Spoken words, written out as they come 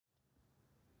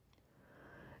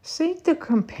Seek the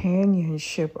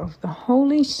companionship of the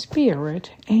Holy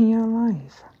Spirit in your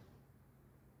life.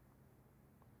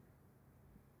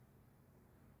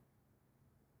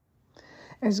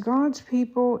 As God's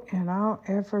people, in our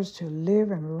efforts to live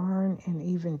and learn and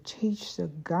even teach the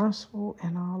gospel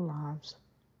in our lives,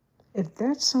 if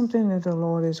that's something that the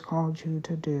Lord has called you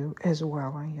to do as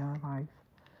well in your life,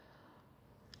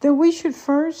 then we should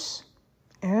first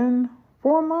and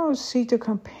foremost seek the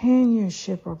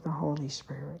companionship of the Holy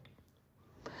Spirit.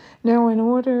 Now, in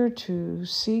order to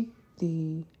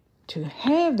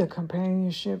have the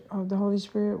companionship of the Holy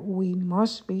Spirit, we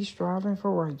must be striving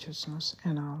for righteousness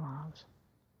in our lives.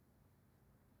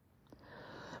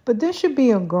 But there should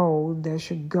be a goal that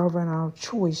should govern our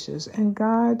choices and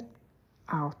guide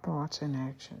our thoughts and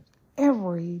actions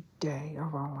every day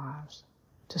of our lives,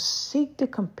 to seek the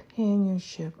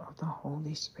companionship of the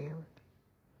Holy Spirit.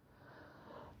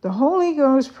 The Holy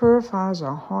Ghost purifies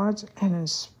our hearts and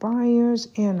inspires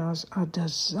in us a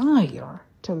desire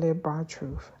to live by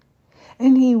truth.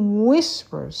 And He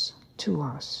whispers to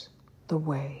us the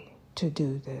way to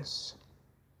do this.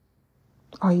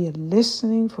 Are you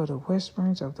listening for the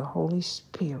whisperings of the Holy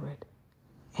Spirit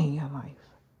in your life?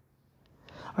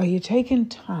 Are you taking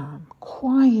time,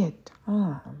 quiet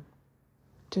time,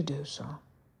 to do so?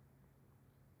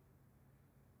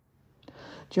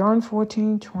 John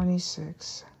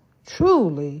 14:26.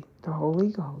 Truly, the Holy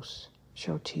Ghost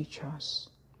shall teach us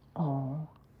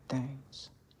all things.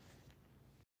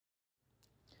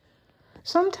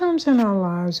 Sometimes in our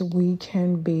lives we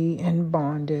can be in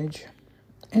bondage,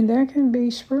 and that can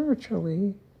be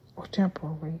spiritually or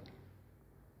temporally.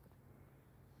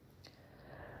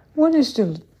 What is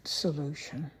the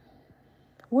solution?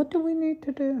 What do we need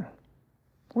to do?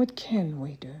 What can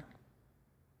we do?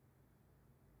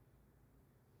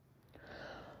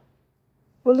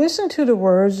 Well, listen to the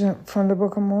words from the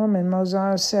Book of Mormon,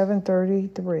 Mosiah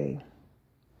 7:33.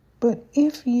 But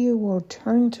if you will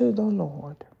turn to the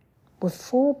Lord with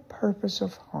full purpose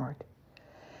of heart,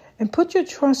 and put your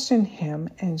trust in Him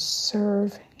and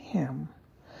serve Him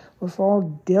with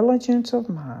all diligence of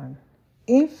mind,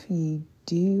 if ye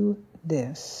do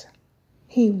this,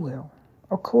 He will,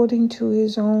 according to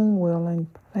His own will and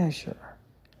pleasure,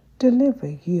 deliver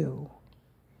you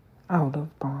out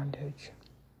of bondage.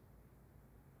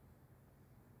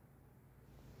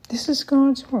 This is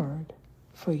God's word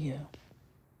for you.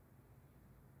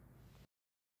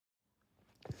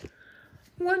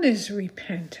 What is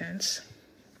repentance?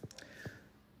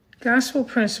 Gospel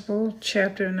Principle,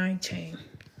 Chapter 19.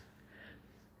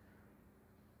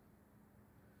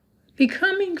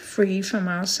 Becoming free from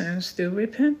our sins through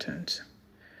repentance.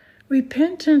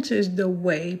 Repentance is the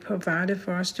way provided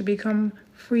for us to become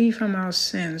free from our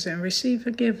sins and receive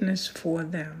forgiveness for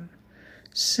them.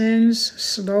 Sins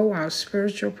slow our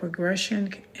spiritual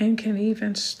progression and can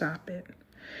even stop it.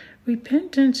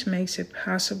 Repentance makes it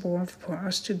possible for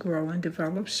us to grow and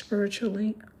develop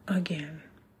spiritually again.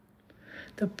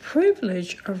 The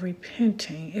privilege of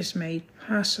repenting is made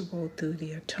possible through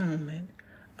the atonement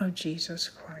of Jesus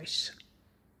Christ.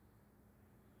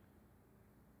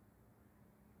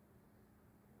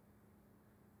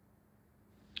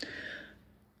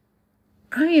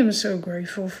 I am so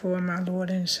grateful for my Lord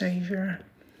and Savior.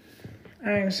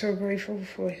 I am so grateful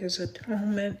for His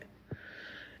atonement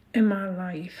in my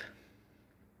life.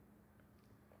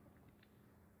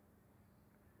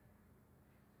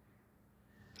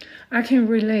 I can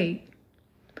relate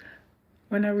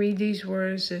when I read these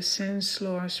words that sin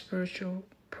slows our spiritual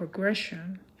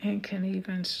progression and can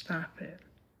even stop it.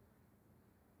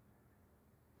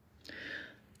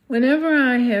 Whenever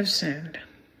I have sinned,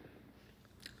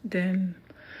 then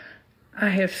I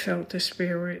have felt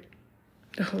the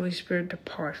Holy Spirit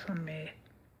depart from me.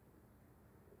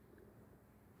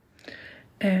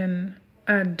 And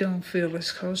I don't feel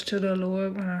as close to the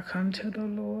Lord when I come to the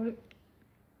Lord.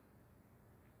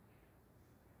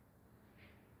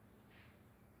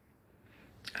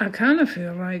 I kind of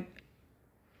feel like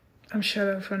I'm shut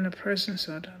up from the presence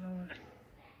of the Lord.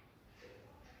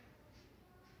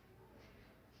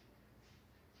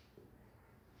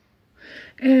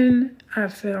 And I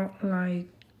felt like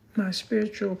my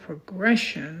spiritual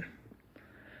progression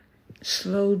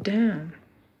slowed down.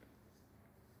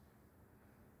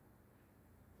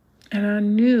 And I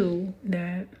knew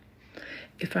that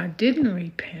if I didn't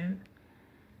repent,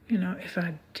 if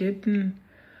I didn't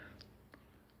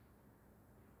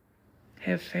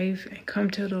have faith and come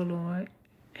to the Lord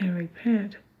and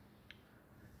repent,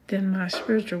 then my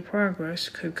spiritual progress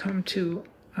could come to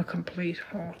a complete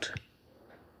halt.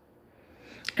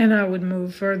 And I would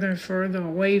move further and further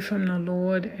away from the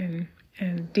Lord and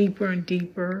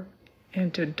deeper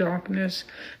into darkness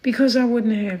because I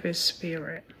wouldn't have his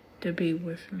spirit to be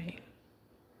with me.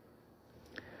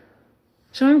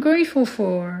 So I'm grateful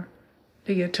for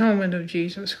the atonement of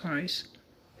Jesus Christ,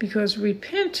 because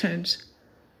repentance,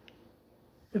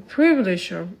 the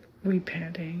privilege of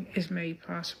repenting, is made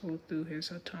possible through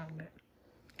his atonement.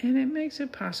 And it makes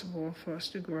it possible for us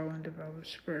to grow and develop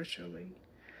spiritually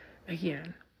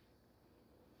again.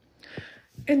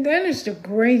 And that is the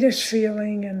greatest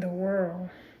feeling in the world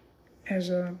as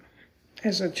a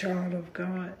child of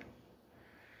God.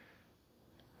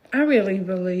 I really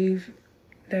believe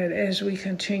that as we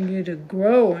continue to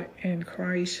grow in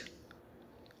Christ,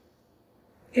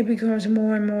 it becomes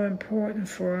more and more important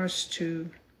for us to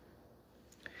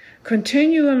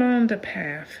continue along the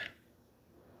path.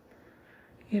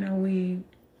 You know,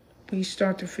 we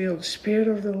start to feel the Spirit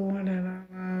of the Lord in our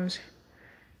lives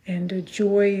and the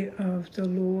joy of the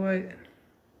Lord.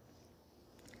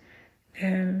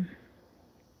 And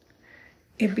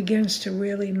it begins to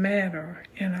really matter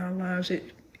in our lives.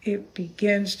 It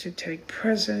begins to take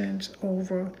precedence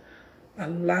over a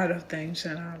lot of things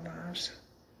in our lives.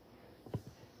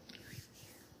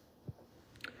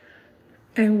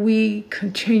 And we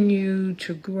continue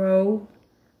to grow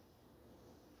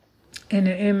in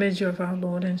the image of our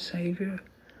Lord and Savior,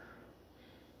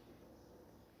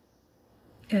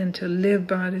 and to live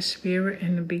by the Spirit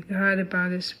and to be guided by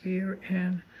the Spirit,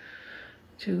 and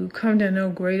to come to know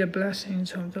greater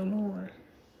blessings of the Lord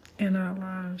in our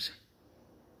lives.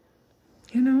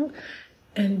 You know,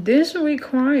 and this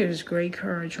requires great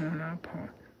courage on our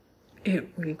part. It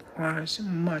requires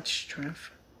much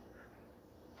strength.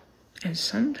 And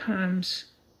sometimes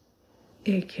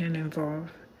it can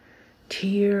involve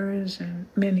tears, and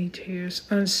many tears,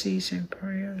 unceasing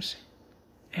prayers,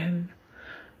 and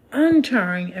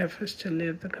untiring efforts to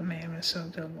live the commandments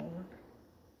of the Lord.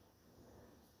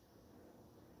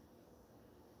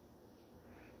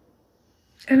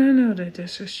 And I know that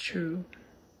this is true.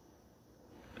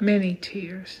 Many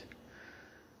tears.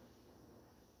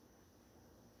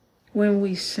 When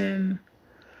we sin,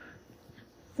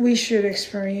 we should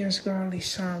experience godly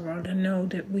sorrow to know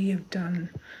that we have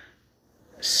done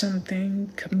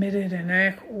something, committed an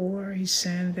act or a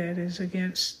sin that is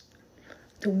against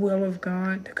the will of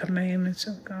God, the commandments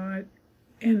of God.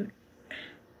 And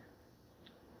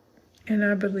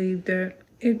I believe that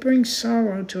it brings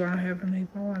sorrow to our Heavenly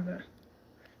Father,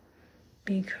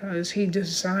 because he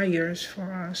desires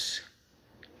for us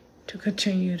to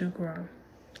continue to grow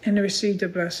and to receive the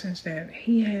blessings that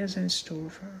he has in store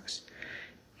for us.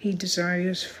 He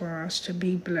desires for us to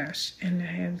be blessed and to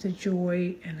have the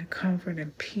joy and the comfort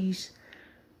and peace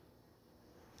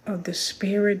of the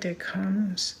Spirit that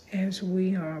comes as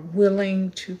we are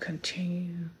willing to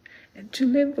continue and to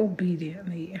live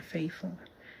obediently and faithful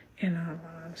in our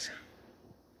lives.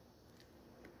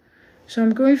 So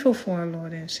I'm grateful for our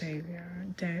Lord and Savior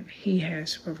that he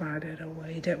has provided a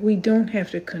way, that we don't have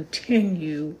to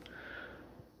continue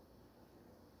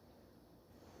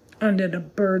under the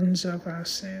burdens of our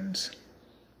sins.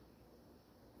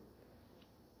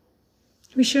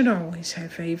 We should always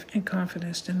have faith and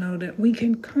confidence to know that we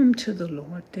can come to the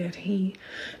Lord, that he,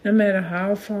 no matter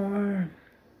how far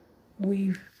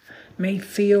we may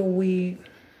feel we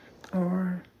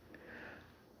are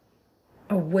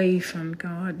away from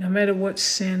God, no matter what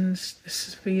sins, the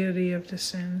severity of the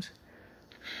sins,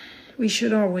 we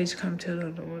should always come to the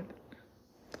Lord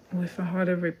with a heart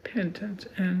of repentance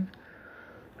and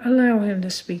allow him to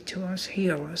speak to us,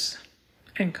 heal us,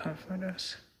 and comfort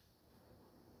us.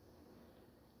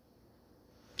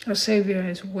 Our Savior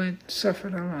has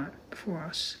suffered a lot for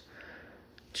us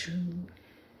to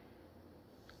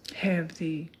have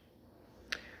the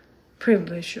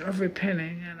privilege of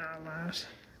repenting in our lives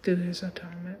through his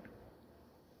atonement.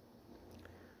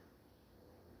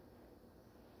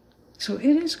 So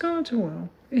it is God's will.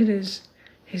 It is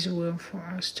his will for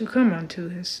us to come unto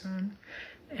his Son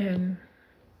and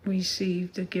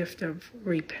receive the gift of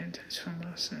repentance from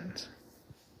our sins.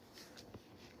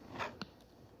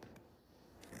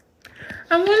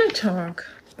 I want to talk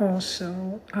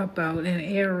also about an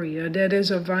area that is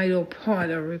a vital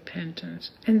part of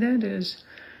repentance, and that is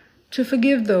to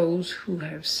forgive those who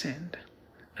have sinned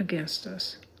against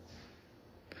us.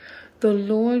 The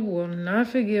Lord will not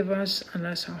forgive us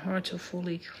unless our hearts are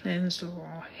fully cleansed of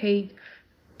all hate,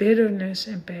 bitterness,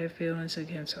 and bad feelings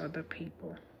against other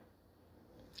people.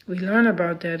 We learn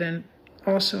about that and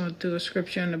also through a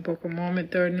scripture in the Book of Mormon,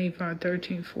 3 Nephi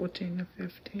 13, 14 to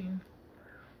 15.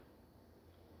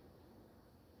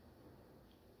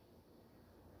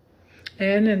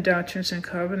 And in Doctrines and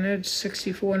Covenants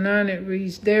 64:9 it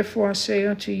reads, Therefore I say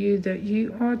unto you that ye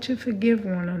ought to forgive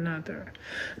one another.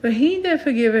 But he that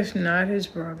forgiveth not his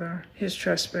brother, his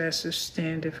trespasses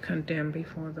standeth condemned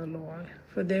before the Lord.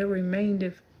 For there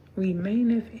remaineth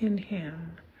in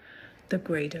him the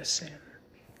greater sin.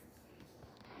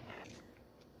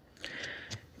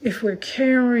 If we're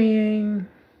carrying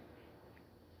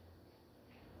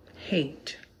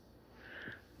hate,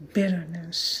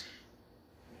 bitterness,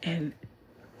 and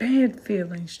bad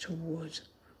feelings towards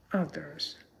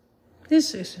others,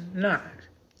 this is not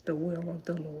the will of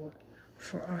the Lord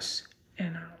for us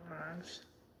in our lives.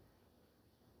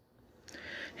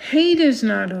 Hate is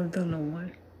not of the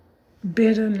Lord.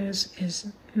 Bitterness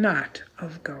is not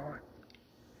of God.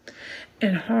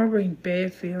 And harboring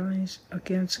bad feelings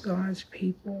against God's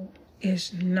people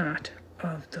is not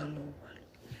of the Lord.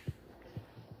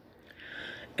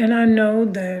 And I know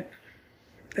that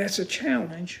that's a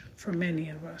challenge for many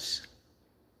of us.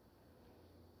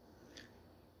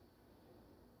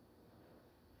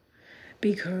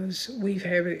 Because we've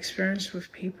had experience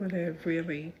with people that have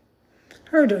really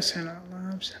hurt us in our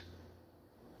lives,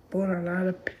 brought a lot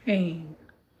of pain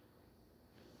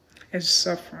and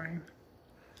suffering,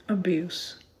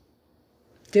 abuse,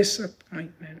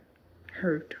 disappointment,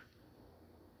 hurt.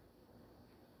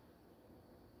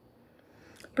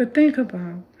 But think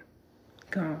about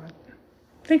God.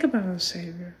 Think about our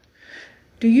Savior.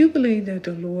 Do you believe that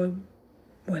the Lord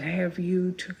would have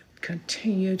you to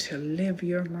continue to live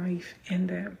your life in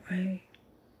that way?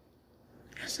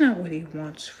 That's not what He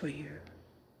wants for you.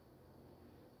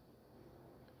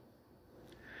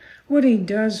 What He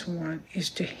does want is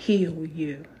to heal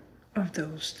you of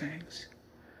those things.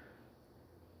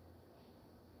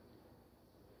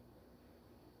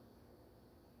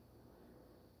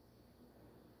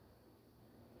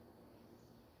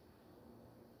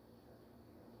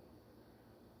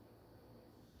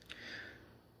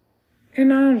 In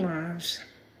our lives,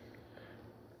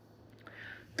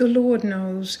 the Lord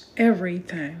knows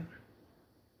everything.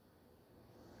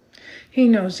 He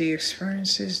knows the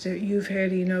experiences that you've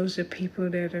had. He knows the people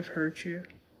that have hurt you,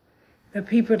 the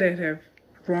people that have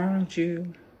wronged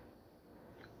you,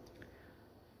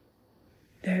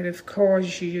 that have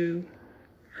caused you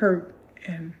hurt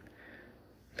and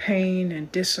pain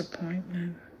and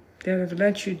disappointment, that have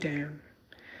let you down,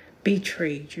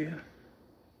 betrayed you.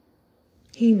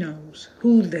 He knows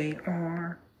who they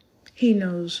are. He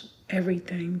knows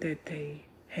everything that they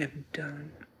have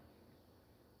done.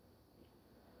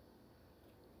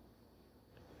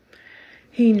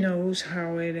 He knows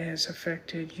how it has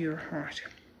affected your heart.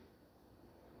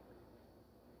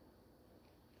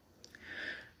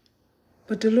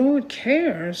 But the Lord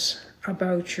cares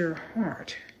about your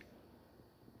heart.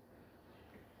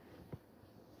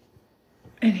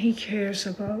 And He cares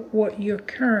about what you're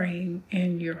carrying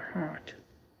in your heart.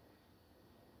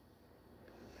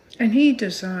 And He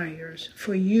desires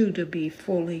for you to be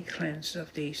fully cleansed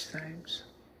of these things.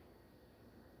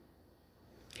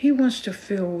 He wants to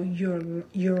fill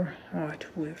your heart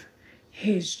with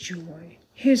His joy,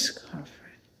 His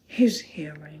comfort, His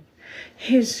healing,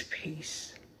 His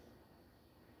peace,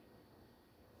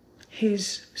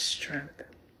 His strength.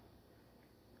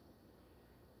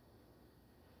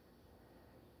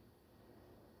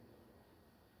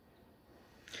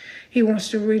 He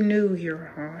wants to renew your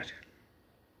heart.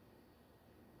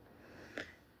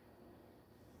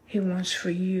 He wants for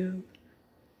you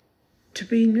to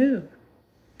be new,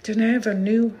 to have a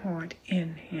new heart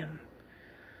in Him,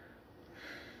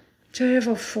 to have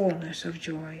a fullness of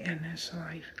joy in this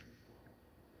life.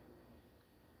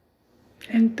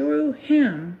 And through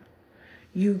Him,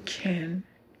 you can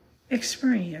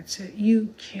experience it.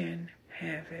 You can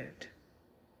have it.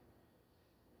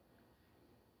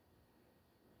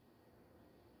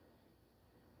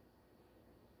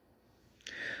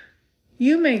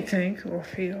 You may think or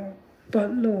feel, but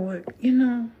Lord,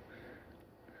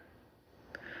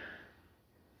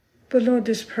 but Lord,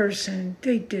 this person,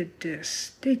 they did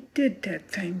this. They did that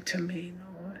thing to me,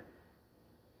 Lord.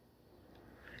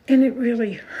 And it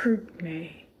really hurt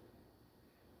me.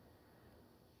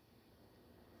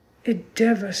 It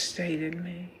devastated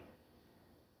me.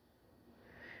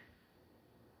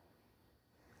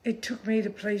 It took me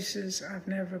to places I've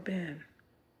never been.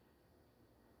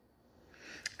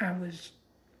 I was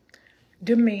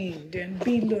demeaned and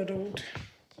belittled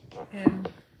and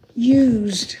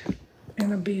used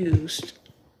and abused.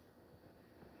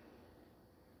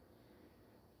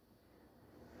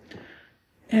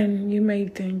 And you may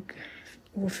think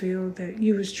or feel that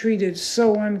you was treated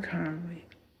so unkindly.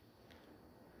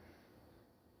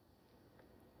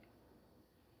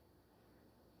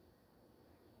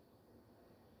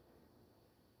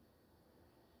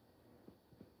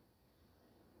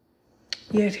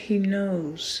 Yet he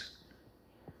knows.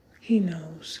 He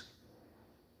knows.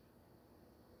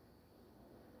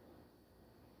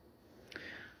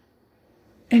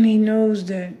 And he knows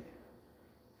that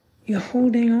you're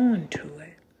holding on to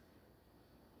it.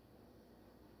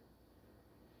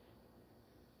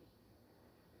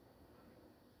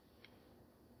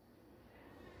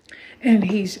 And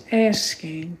he's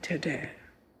asking today,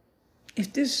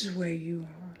 if this is where you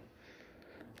are,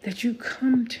 that you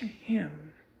come to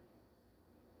him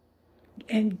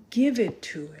and give it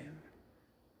to him.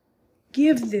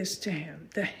 Give this to him,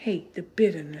 the hate, the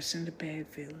bitterness, and the bad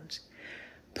feelings.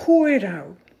 Pour it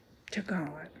out to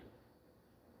God.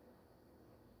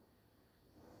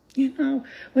 You know,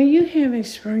 when you have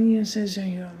experiences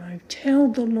in your life, tell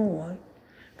the Lord,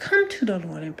 come to the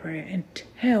Lord in prayer and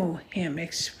tell him,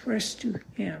 express to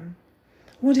him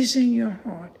what is in your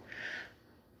heart.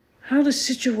 How the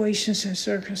situations and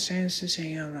circumstances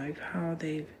in your life, how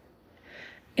they've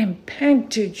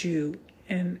impacted you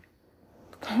and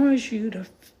how it's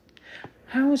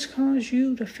caused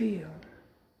you to feel.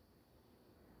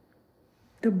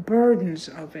 The burdens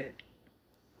of it.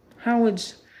 How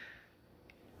it's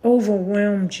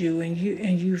overwhelmed you and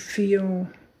you feel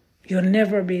you'll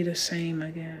never be the same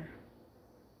again.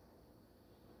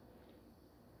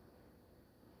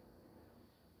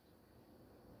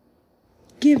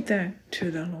 Give that to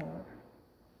the Lord.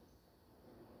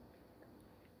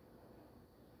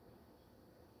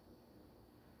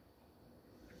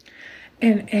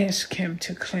 And ask him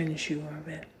to cleanse you of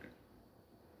it.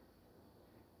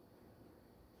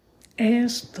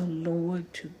 Ask the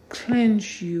Lord to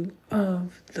cleanse you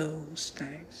of those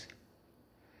things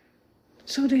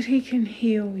so that he can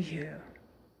heal you.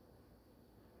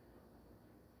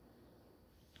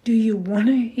 Do you want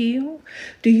to heal?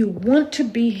 Do you want to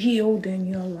be healed in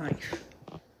your life?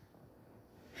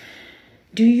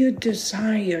 Do you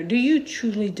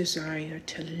truly desire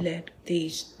to let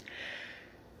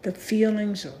the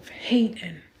feelings of hate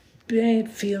and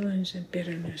bad feelings and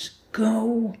bitterness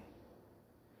go?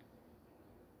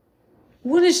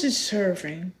 What is it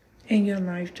serving in your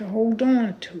life to hold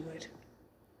on to it?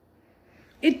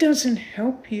 It doesn't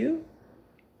help you.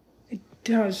 It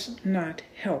does not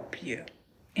help you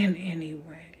in any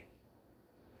way.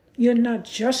 You're not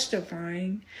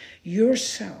justifying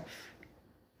yourself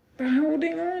by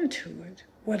holding on to it,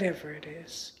 whatever it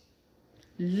is.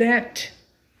 Let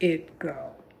it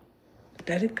go.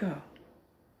 Let it go.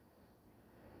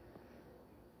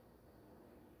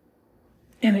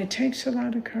 And it takes a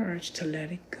lot of courage to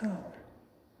let it go.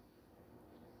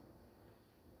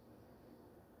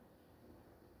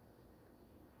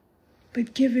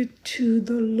 But give it to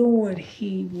the Lord.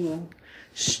 He will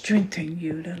strengthen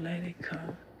you to let it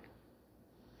go.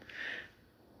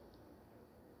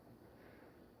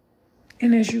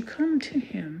 And as you come to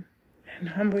him and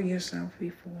humble yourself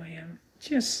before him,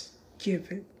 just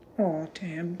give it all to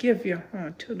him. Give your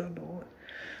heart to the Lord.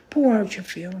 Pour out your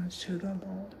feelings to the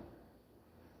Lord.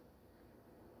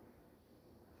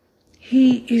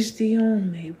 He is the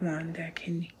only one that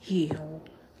can heal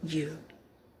you.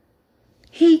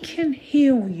 He can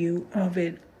heal you of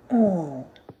it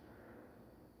all.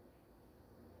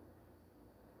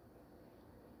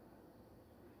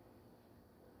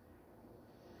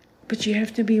 But you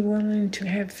have to be willing to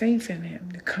have faith in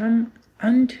him, to come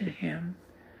unto him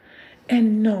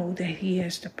and know that he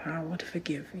has the power to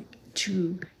forgive you,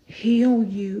 to heal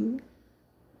you,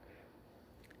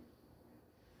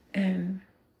 and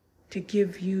to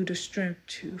give you the strength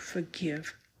to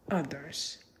forgive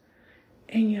others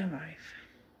in your life.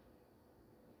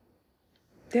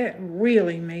 That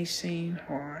really may seem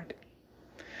hard,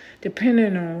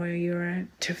 depending on where you're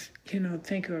at, to,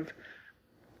 think of,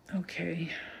 okay,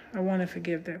 I want to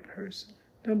forgive that person.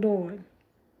 The Lord.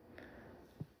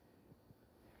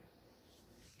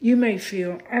 You may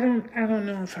feel, I don't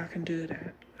know if I can do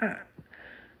that.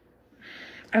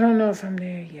 I don't know if I'm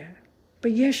there yet.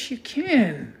 But yes, you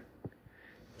can.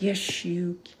 Yes,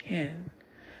 you can.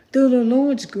 Through the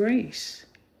Lord's grace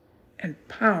and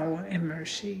power and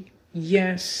mercy,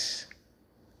 yes,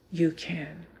 you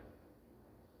can.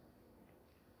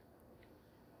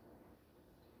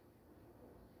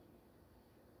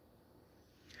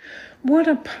 What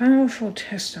a powerful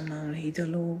testimony the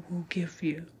Lord will give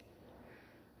you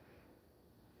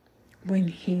when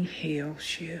he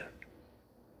heals you.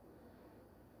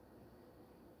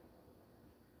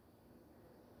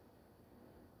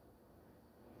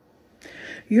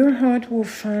 Your heart will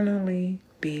finally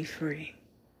be free.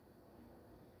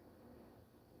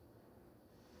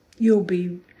 You'll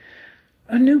be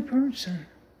a new person.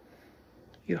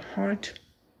 Your heart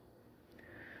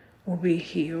will be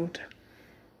healed.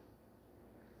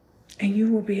 And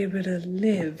you will be able to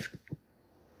live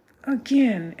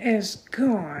again as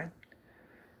God,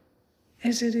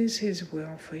 as it is His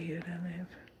will for you to live.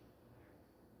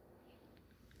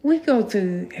 We go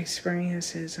through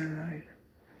experiences in life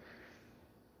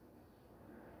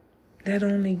that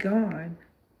only God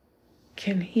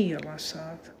can heal us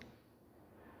of.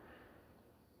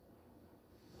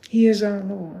 He is our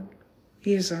Lord.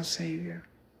 He is our Savior.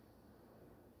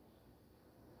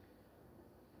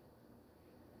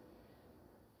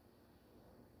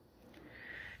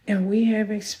 And we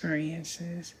have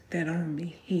experiences that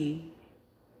only He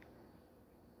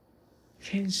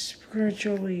can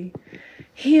spiritually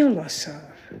heal us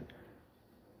of.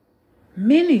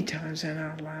 Many times in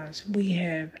our lives, we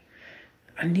have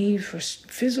a need for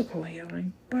physical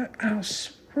healing, but our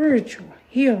spiritual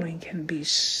healing can be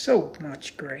so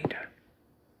much greater.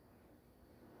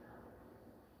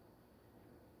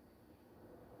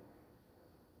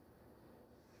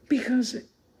 Because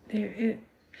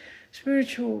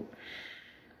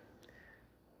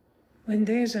when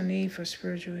there's a need for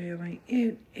spiritual healing,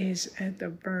 it is at the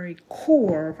very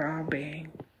core of our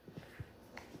being.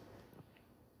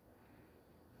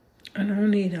 And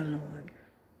only the Lord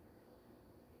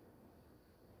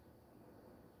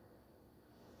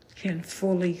can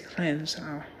fully cleanse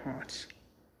our hearts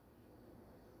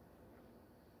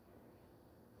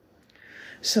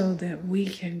so that we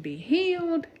can be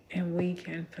healed and we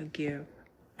can forgive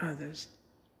others.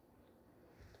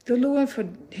 The Lord,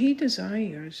 He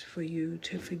desires for you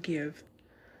to forgive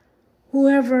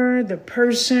whoever the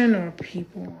person or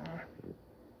people are.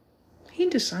 He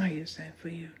desires that for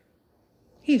you.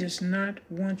 He does not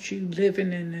want you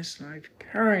living in this life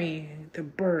carrying the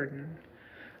burden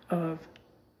of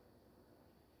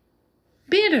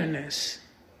bitterness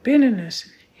and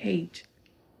hate,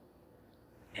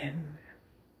 and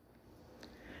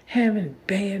having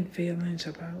bad feelings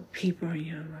about people in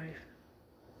your life.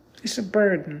 It's a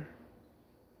burden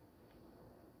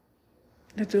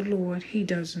that the Lord, He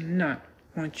does not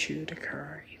want you to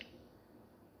carry.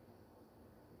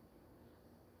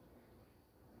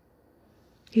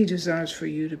 He desires for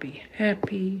you to be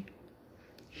happy,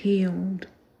 healed.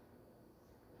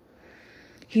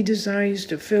 He desires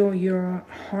to fill your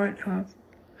heart up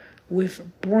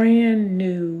with brand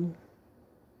new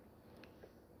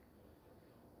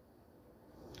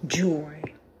joy.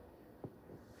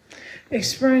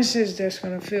 Experiences that's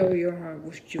going to fill your heart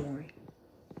with joy,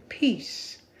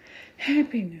 peace,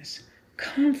 happiness,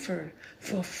 comfort,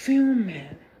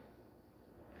 fulfillment.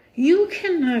 You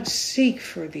cannot seek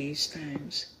for these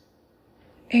things.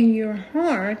 And your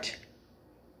heart,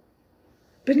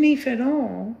 beneath it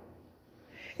all,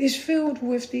 is filled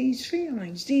with these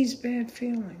feelings, these bad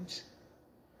feelings.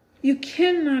 You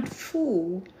cannot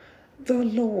fool the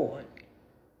Lord.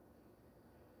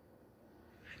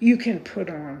 You can put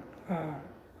on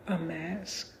a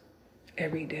mask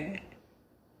every day,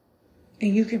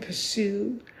 and you can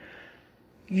pursue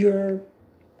your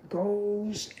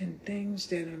goals and things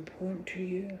that are important to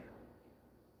you.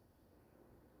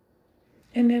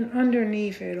 And then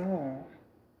underneath it all,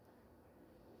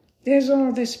 there's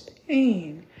all this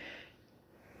pain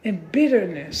and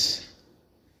bitterness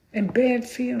and bad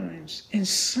feelings and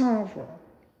sorrow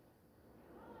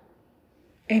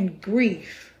and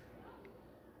grief.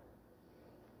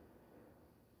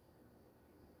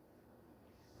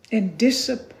 And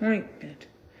disappointment,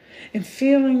 and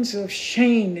feelings of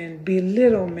shame and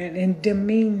belittlement and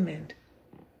demeanment.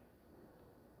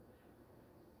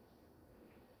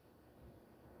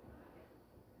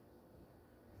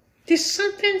 There's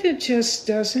something that just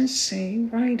doesn't seem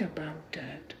right about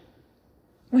that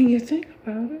when you think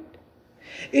about it.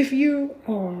 If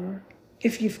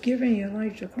you've given your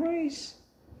life to Christ,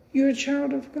 you're a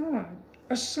child of God,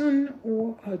 a son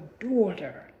or a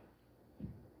daughter.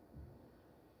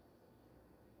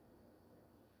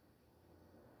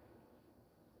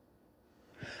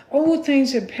 Old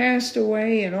things have passed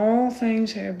away and all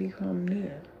things have become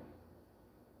new.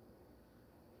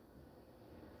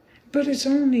 But it's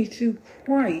only through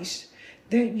Christ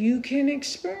that you can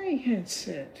experience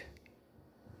it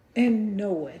and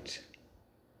know it.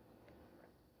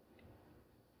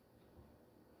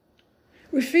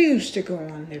 Refuse to go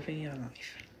on living your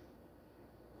life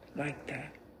like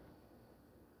that.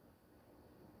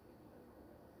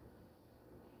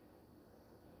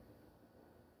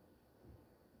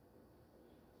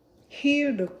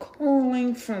 Hear the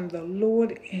calling from the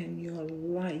Lord in your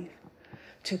life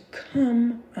to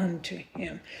come unto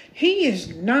Him. He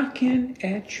is knocking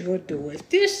at your door. If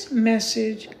this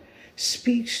message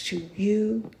speaks to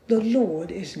you, the Lord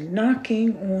is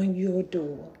knocking on your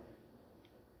door.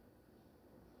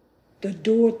 The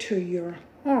door to your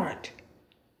heart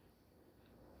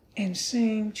and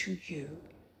saying to you,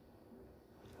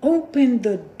 open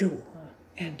the door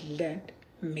and let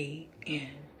me in.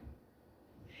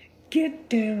 Get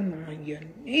down on your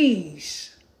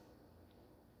knees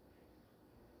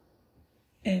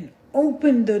and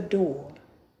open the door.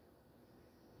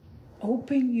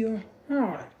 Open your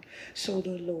heart so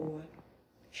the Lord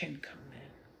can come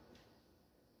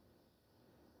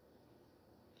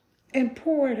in. And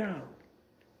pour it out.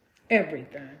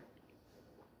 Everything.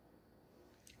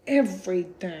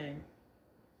 Everything.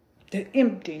 The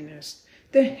emptiness,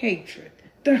 the hatred,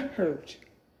 the hurt.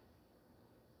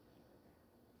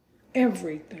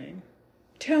 Everything.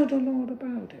 Tell the Lord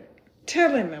about it.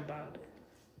 Tell Him about it.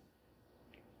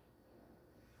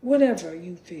 Whatever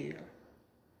you feel.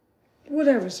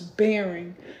 Whatever's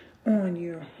bearing on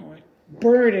your heart,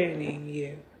 burdening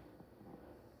you.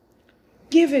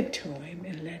 Give it to Him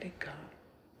and let it go.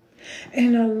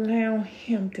 And allow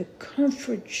Him to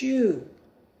comfort you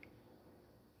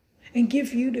and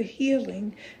give you the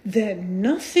healing that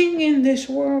nothing in this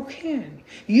world can.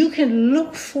 You can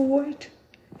look for it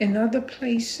in other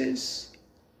places,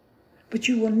 but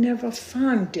you will never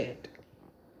find it.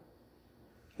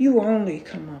 You only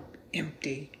come up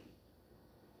empty.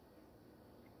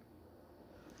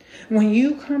 When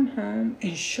you come home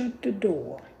and shut the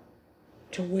door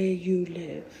to where you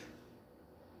live,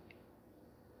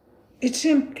 it's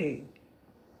empty.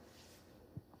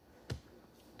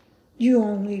 You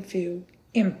only feel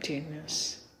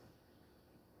emptiness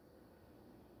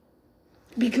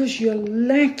because you're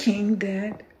lacking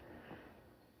that.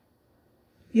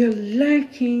 You're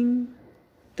lacking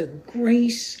the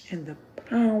grace and the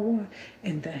power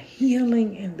and the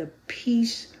healing and the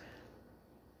peace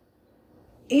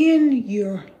in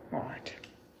your heart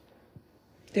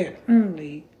that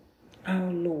only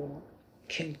our Lord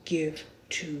can give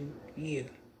to you.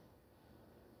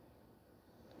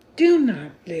 Do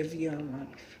not live your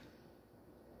life.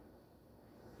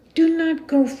 Do not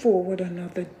go forward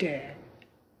another day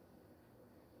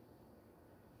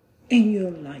in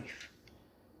your life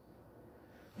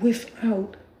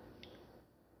without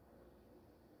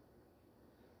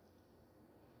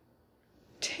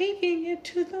taking it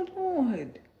to the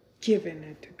Lord, giving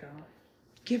it to God.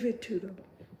 Give it to the Lord.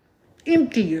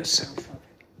 Empty yourself of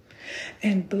it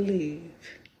and believe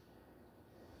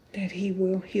that He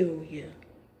will heal you.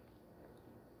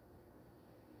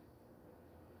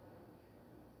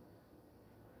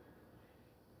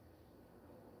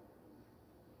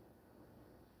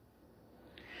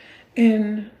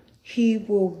 And He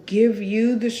will give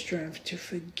you the strength to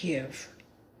forgive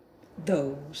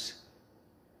those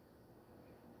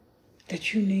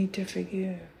that you need to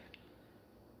forgive.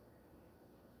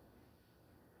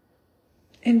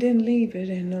 And then leave it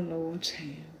in the Lord's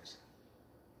hands.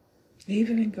 Leave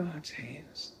it in God's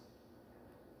hands.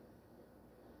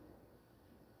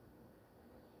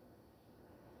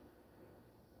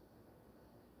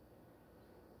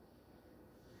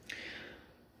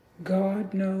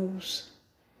 God knows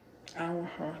our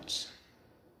hearts.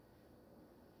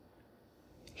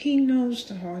 He knows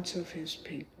the hearts of His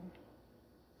people.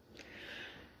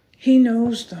 He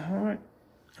knows the heart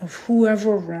of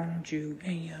whoever wronged you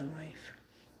in your life.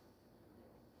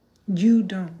 You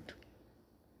don't.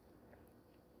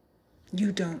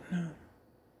 You don't know.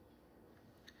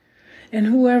 And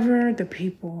whoever the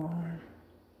people are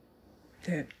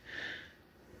that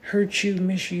hurt you,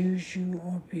 misused you,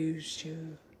 or abused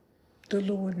you, the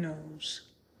Lord knows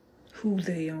who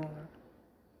they are.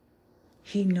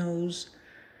 He knows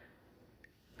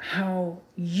how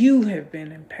you have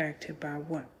been impacted by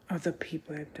what other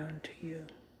people have done to you.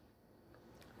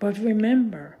 But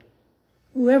remember,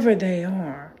 whoever they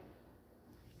are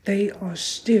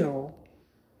still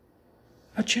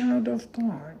a child of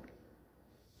God.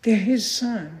 They're His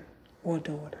son or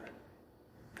daughter,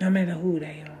 no matter who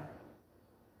they are.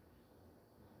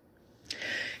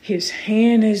 His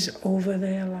hand is over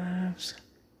their lives.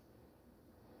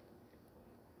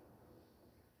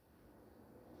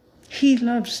 He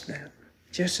loves them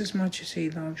just as much as He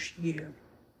loves you.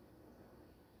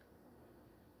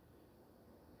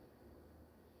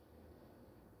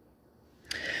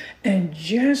 And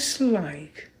just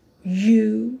like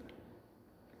you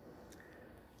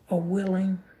are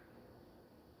willing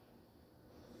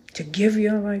to give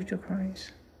your life to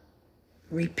Christ,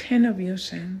 repent of your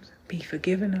sins, be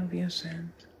forgiven of your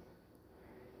sins,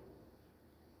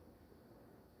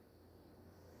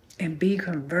 and be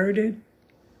converted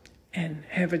and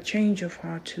have a change of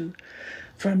heart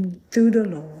through the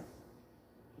Lord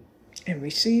and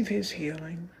receive His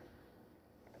healing,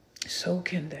 so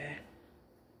can they.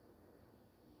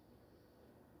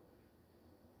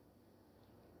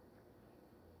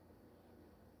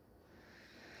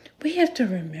 We have to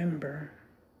remember,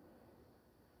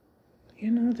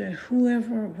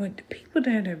 that the people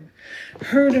that have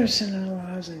hurt us in our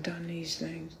lives and done these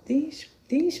things,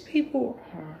 these people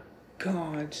are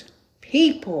God's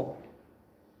people.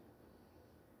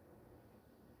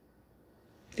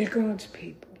 They're God's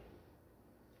people.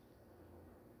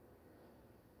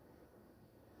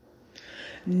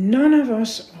 None of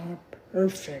us are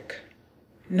perfect.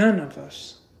 None of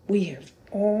us. We have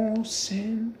all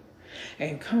sinned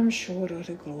and come short of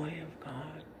the glory of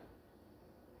God.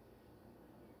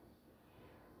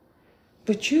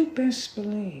 But you best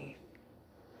believe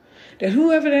that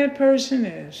whoever that person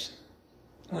is,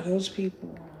 or those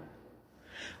people are,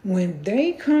 when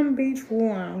they come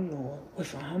before our Lord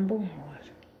with a humble heart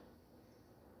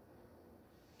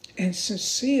and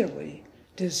sincerely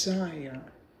desire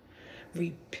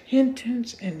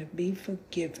repentance and to be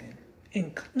forgiven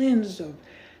and cleansed of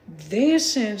their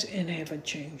sins and have a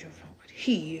change of heart,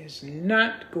 He is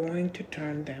not going to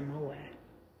turn them away.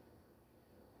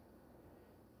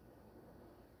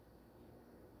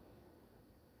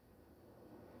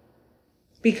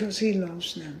 Because He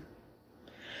loves them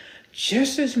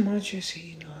just as much as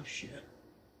He loves you.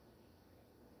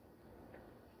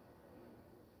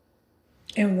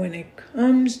 And when it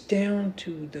comes down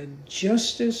to the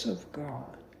justice of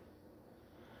God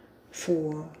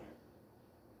for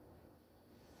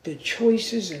the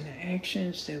choices and the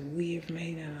actions that we have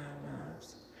made in our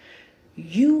lives,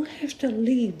 you have to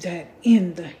leave that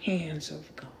in the hands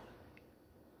of God.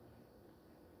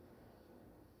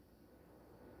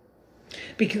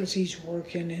 Because He's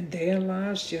working in their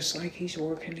lives just like He's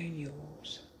working in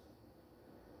yours.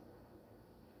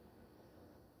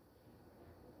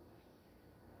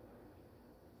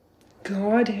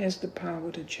 God has the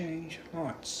power to change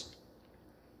hearts.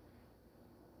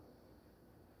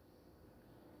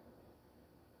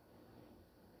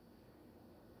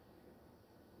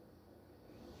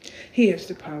 He has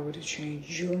the power to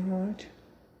change your heart,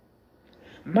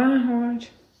 my heart,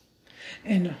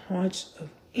 and the hearts of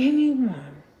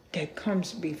anyone that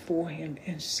comes before Him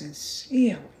and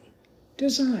sincerely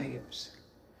desires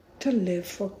to live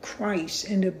for Christ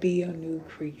and to be a new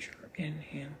creature in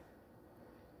Him.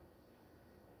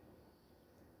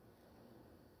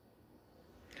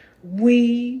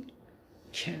 We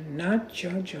cannot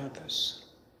judge others.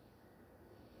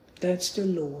 That's the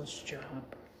Lord's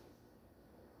job.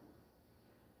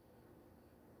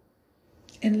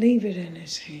 And leave it in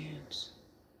His hands.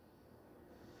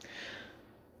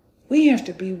 We have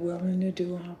to be willing to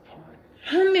do our part.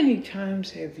 How many times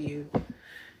have you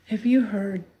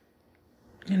heard,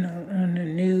 on the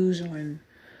news when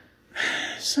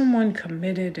someone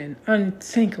committed an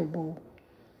unthinkable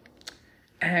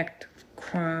act of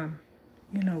crime,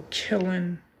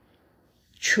 killing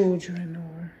children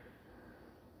or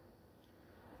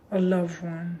a loved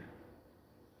one,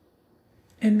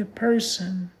 and the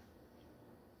person,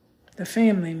 the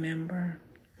family member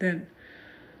that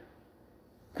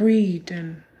grieved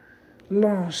and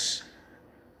lost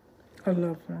a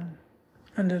loved one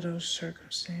under those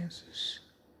circumstances,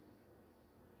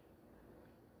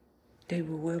 they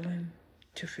were willing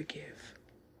to forgive.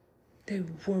 They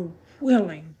were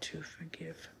willing to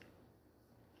forgive.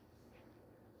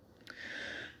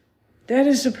 That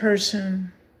is a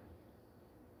person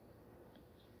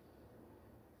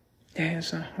that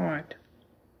has a heart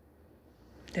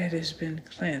that has been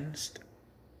cleansed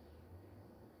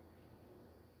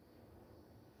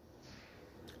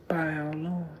by our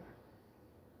Lord.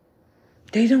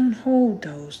 They don't hold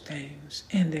those things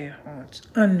in their hearts.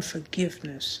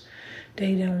 Unforgiveness,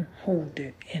 they don't hold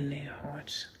it in their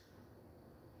hearts.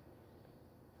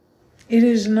 It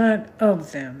is not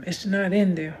of them. It's not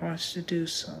in their hearts to do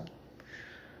so.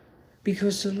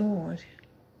 Because the Lord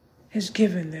has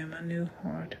given them a new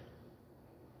heart.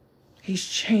 He's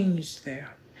changed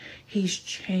their life. He's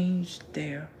changed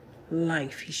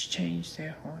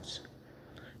their hearts.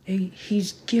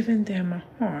 He's given them a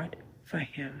heart for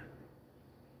Him.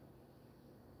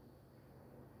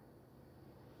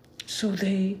 So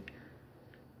they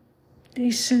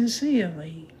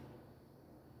sincerely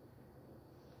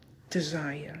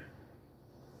desire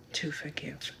to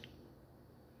forgive.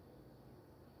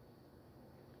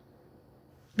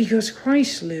 Because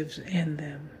Christ lives in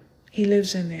them. He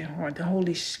lives in their heart. The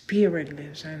Holy Spirit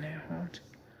lives in their heart.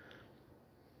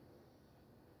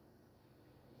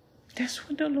 That's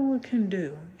what the Lord can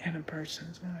do in a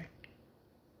person's life.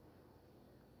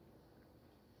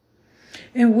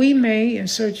 And we may, in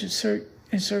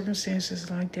circumstances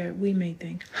like that, we may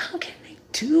think, how can they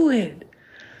do it?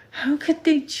 How could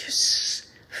they just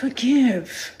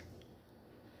forgive?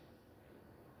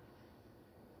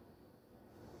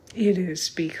 It is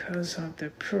because of the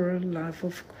pure love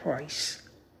of Christ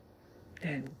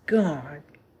that God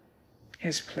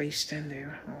has placed in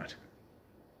their heart.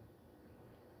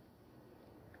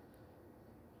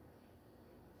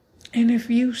 And if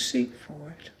you seek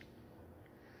for it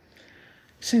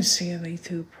sincerely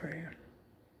through prayer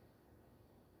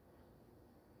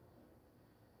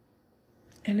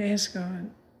and ask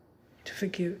God to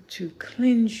forgive, to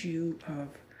cleanse you of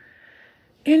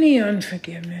any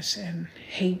unforgiveness and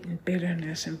hate and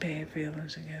bitterness and bad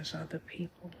feelings against other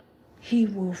people, He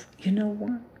will, you know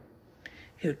what?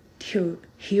 He'll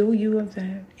heal you of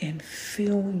that and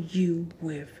fill you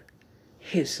with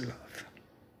His love.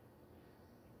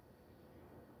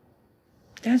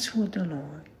 That's what the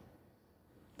Lord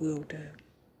will do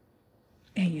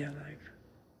in your life.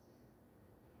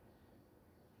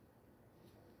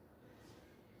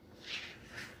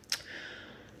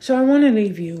 So I want to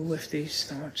leave you with these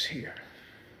thoughts here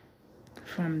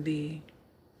from the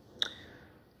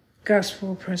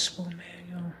Gospel Principle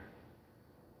Manual.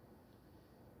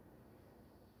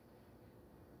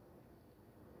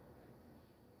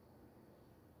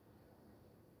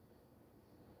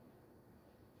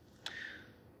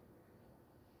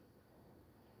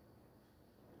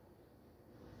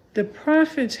 The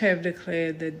prophets have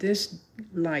declared that this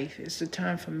life is the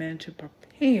time for men to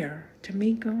prepare to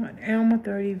meet God. Alma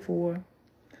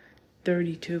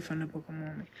 34:32 from the Book of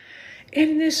Mormon.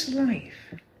 In this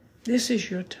life, this is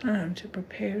your time to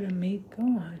prepare to meet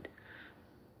God.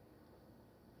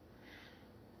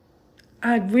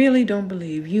 I really don't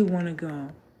believe you want to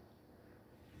go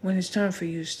when it's time for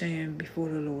you to stand before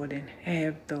the Lord and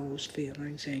have those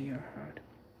feelings in your heart.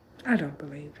 I don't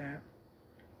believe that.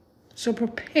 So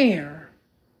prepare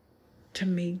to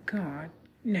meet God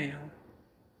now.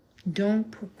 Don't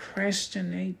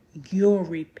procrastinate your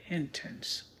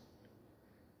repentance.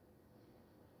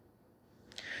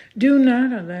 Do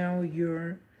not allow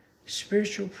your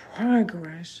spiritual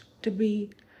progress to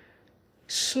be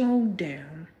slowed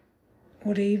down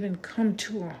or to even come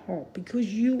to a halt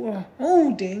because you are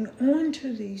holding on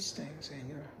to these things in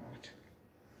your heart.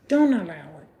 Don't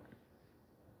allow it.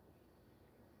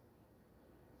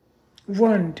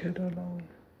 Run to the Lord.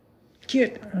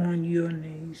 Get on your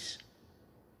knees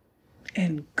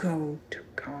and go to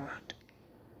God.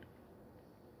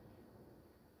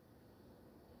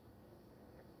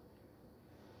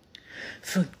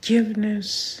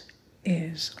 Forgiveness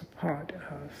is a part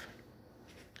of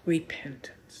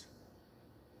repentance.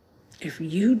 If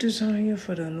you desire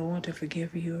for the Lord to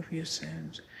forgive you of your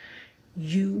sins,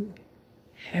 you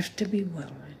have to be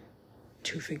willing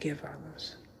to forgive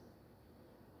others.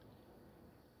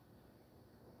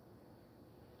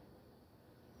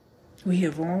 We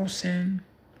have all sinned.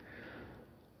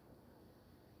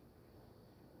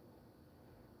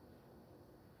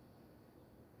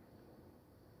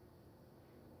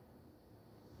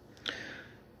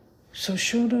 So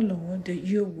show the Lord that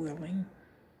you're willing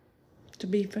to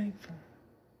be faithful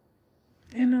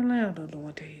and allow the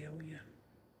Lord to heal you.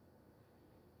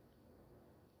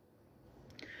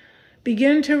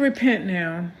 Begin to repent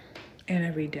now and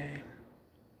every day.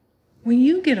 When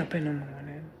you get up in the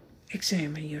morning,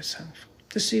 examine yourself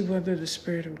to see whether the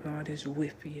Spirit of God is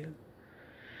with you.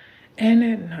 And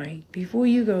at night, before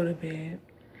you go to bed,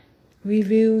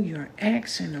 review your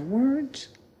acts and the words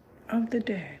of the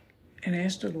day and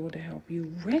ask the Lord to help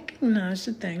you recognize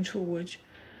the things for which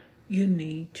you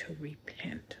need to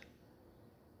repent.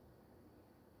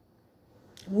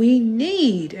 We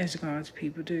need, as God's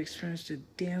people, to experience the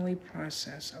daily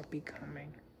process of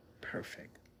becoming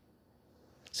perfect,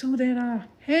 so that our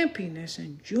happiness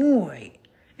and joy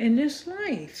in this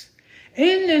life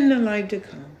and in the life to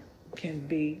come can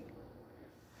be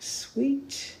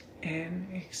sweet and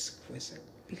exquisite,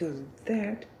 because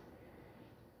that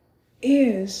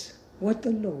is what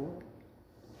the Lord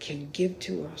can give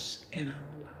to us in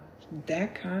our lives.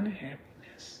 That kind of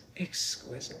happiness,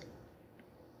 exquisite.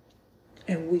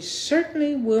 And we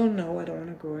certainly will know it on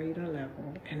a greater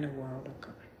level in the world to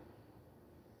come.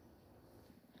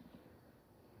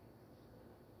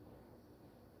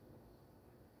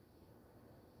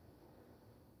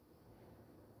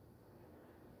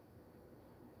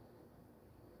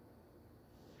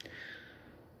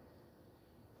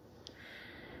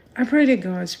 I pray that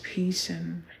God's peace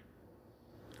and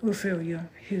will fill you,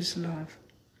 His love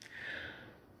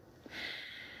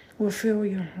will fill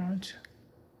your heart.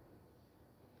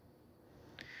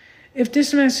 If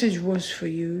this message was for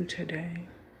you today,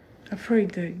 I pray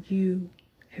that you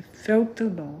have felt the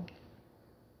Lord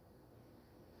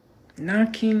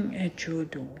knocking at your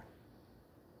door,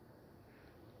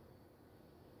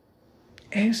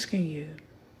 asking you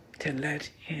to let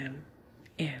Him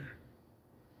in.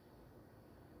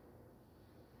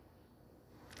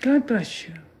 God bless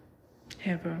you.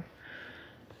 Have a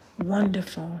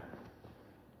wonderful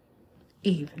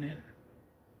evening.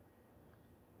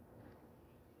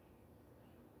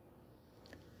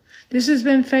 This has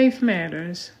been Faith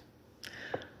Matters,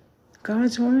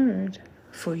 God's Word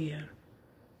for you.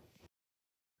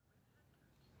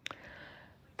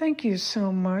 Thank you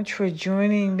so much for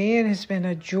joining me. It has been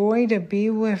a joy to be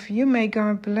with you. May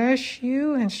God bless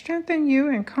you and strengthen you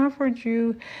and comfort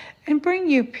you and bring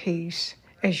you peace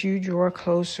as you draw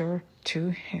closer to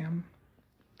Him.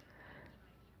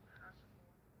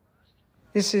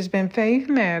 This has been Faith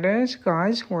Matters,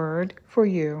 God's Word for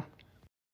you.